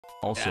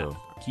Also,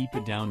 keep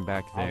it down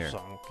back there.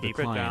 Also, The keep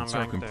it down clients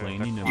are back there.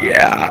 complaining The about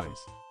Yeah. the noise.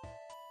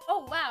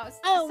 Oh wow!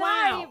 Oh, Sorry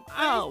wow. for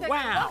Oh, expecting-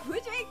 wow. What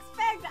would you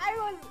expect? I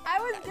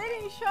was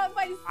getting shot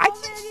by so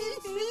many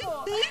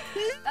people.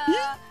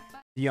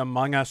 The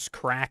Among Us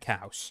crack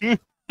house. Peep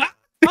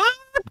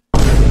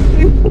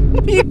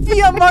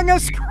the Among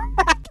Us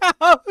crack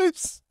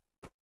house.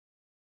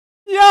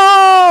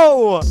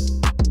 Yo!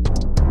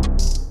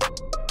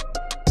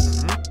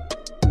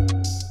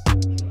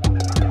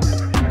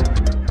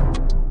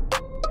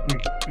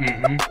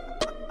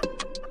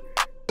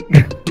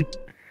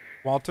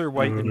 Walter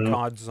White and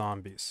COD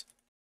Zombies.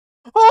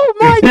 Oh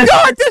my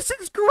god, this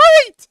is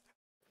great!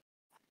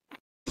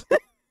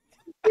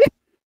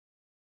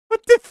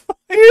 What the fuck?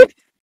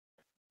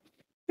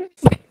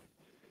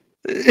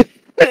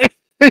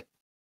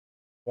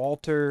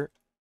 Walter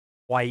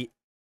White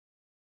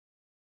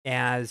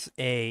as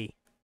a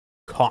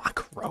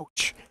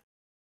cockroach.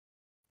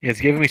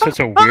 It's giving me such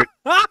a weird.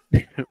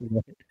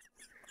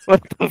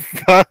 What the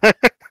fuck?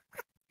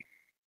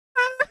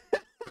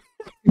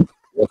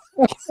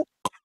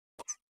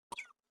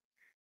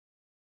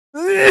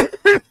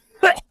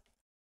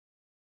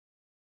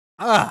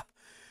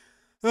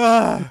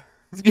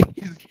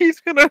 He's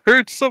gonna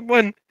hurt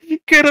someone.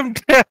 Get him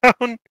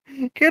down.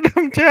 Get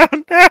him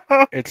down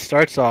now. It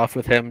starts off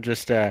with him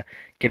just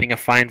getting a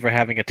fine for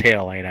having a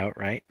tail light out,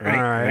 right?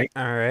 Right.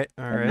 All right.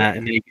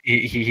 And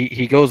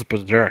he goes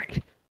berserk.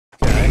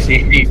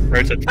 He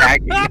starts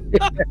attacking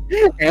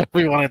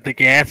everyone at the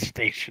gas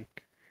station.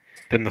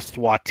 Then the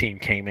SWAT team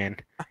came in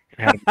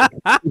and had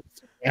him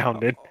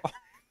surrounded.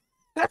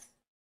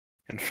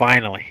 And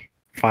finally,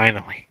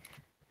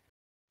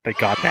 they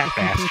got that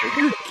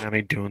bastard. And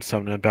they doing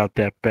something about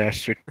that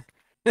bastard.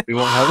 We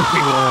won't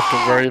have to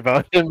worry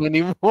about him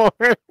anymore.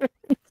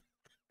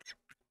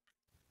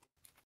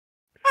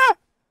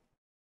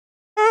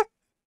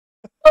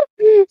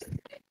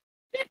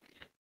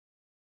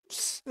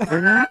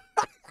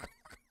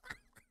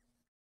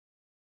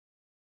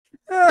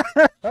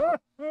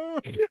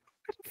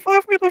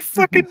 I'm gonna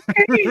fucking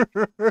pee.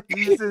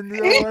 He's in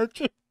the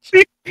electric.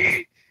 He's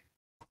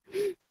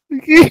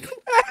He's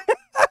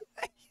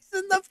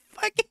in the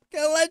fucking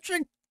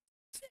electric.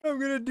 I'm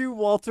gonna do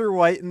Walter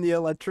White in the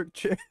electric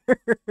chair.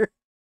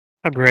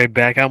 I'll be right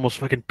back. I almost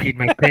fucking peed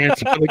my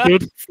pants. I'm gonna go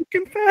to the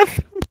fucking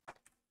bathroom.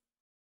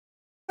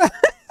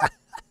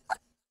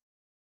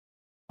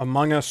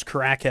 Among Us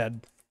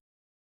crackhead.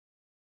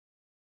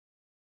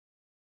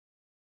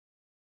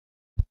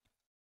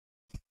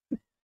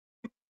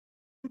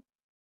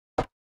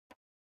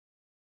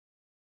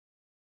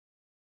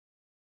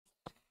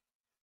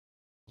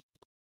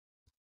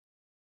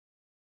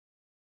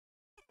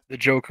 The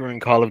Joker in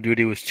Call of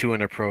Duty was too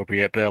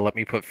inappropriate, but let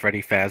me put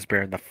Freddy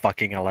Fazbear in the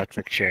fucking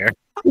electric chair.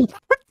 What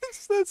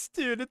is this,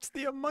 dude? It's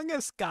the Among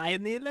Us guy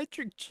in the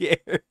electric chair.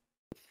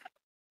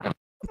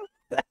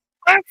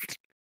 Left.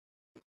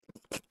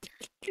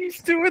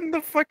 He's doing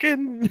the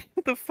fucking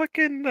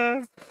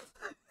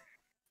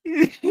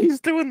he's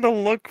doing the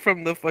look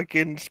from the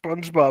fucking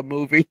SpongeBob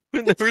movie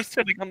when they were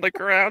sitting on the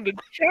ground in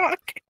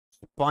shock.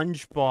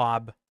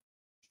 SpongeBob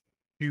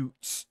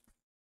shoots.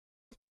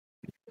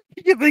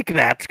 You think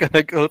that's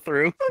gonna go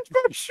through?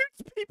 SpongeBob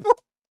shoots people.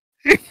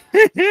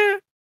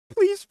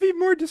 Please be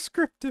more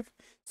descriptive.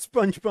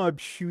 SpongeBob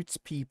shoots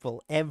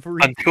people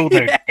every Until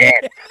they're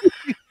dead.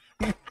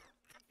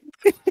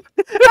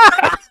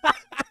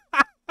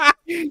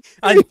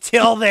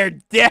 Until they're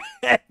dead.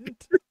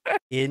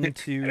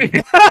 Into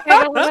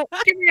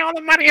Give me all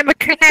the money in the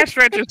cash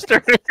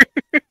register.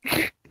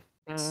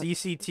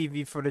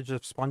 CCTV footage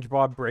of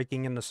SpongeBob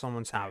breaking into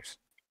someone's house.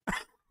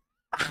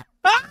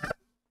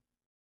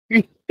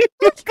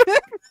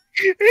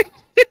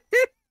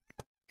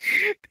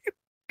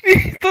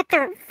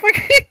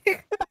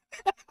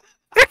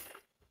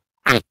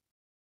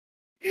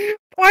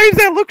 Why does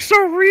that look so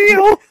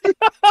real?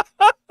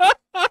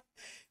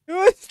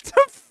 What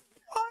the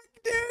fuck,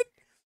 dude?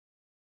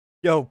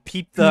 Yo,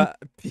 peep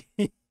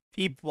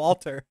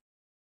Walter.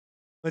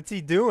 What's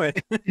he doing?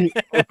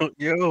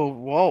 Yo,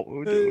 Walt,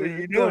 what are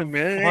you doing,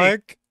 man? Hey,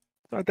 Fuck.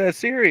 it's not that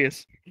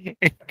serious.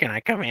 Can I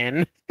come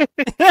in?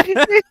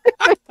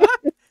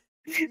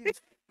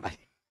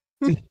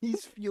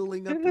 He's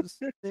fueling up his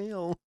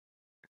snail.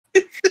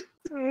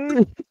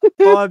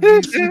 Bob,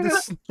 you see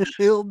the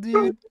snail,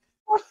 dude?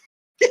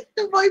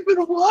 Have I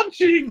been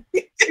watching?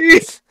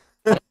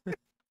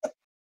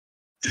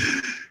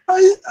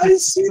 I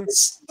see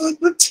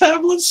the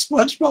tablet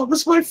SpongeBob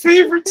is my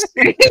favorite.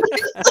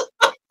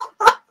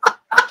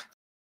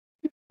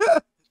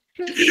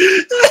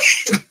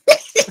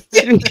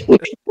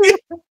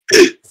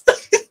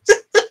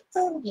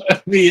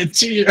 Let me a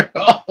tear.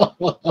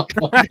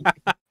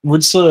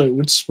 What's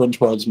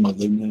SpongeBob's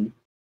mother name?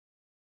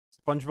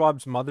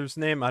 SpongeBob's mother's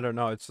name? I don't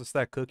know. It's just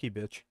that cookie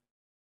bitch.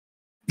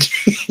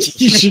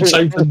 You should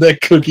type in that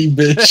cookie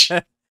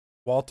bitch.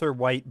 Walter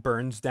White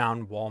burns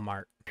down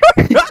Walmart.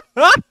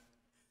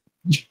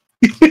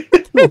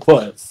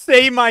 What?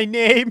 Say my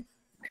name.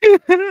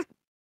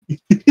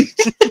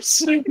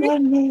 Say my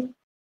name.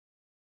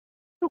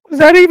 Was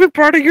that even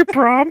part of your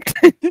prompt?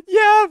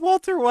 Yeah,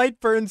 Walter White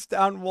burns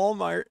down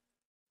Walmart.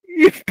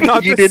 you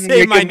Not to didn't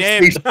say make my him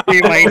name.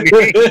 say my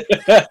name.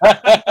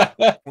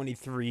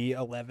 23,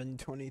 11,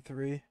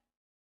 23.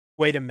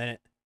 Wait a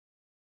minute.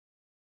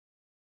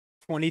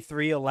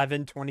 23,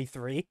 11,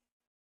 23.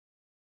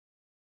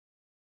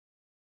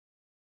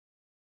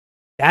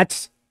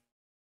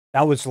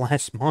 That was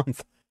last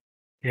month.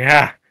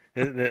 Yeah,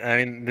 I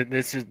mean,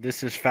 this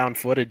is found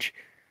footage.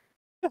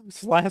 That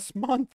was last month.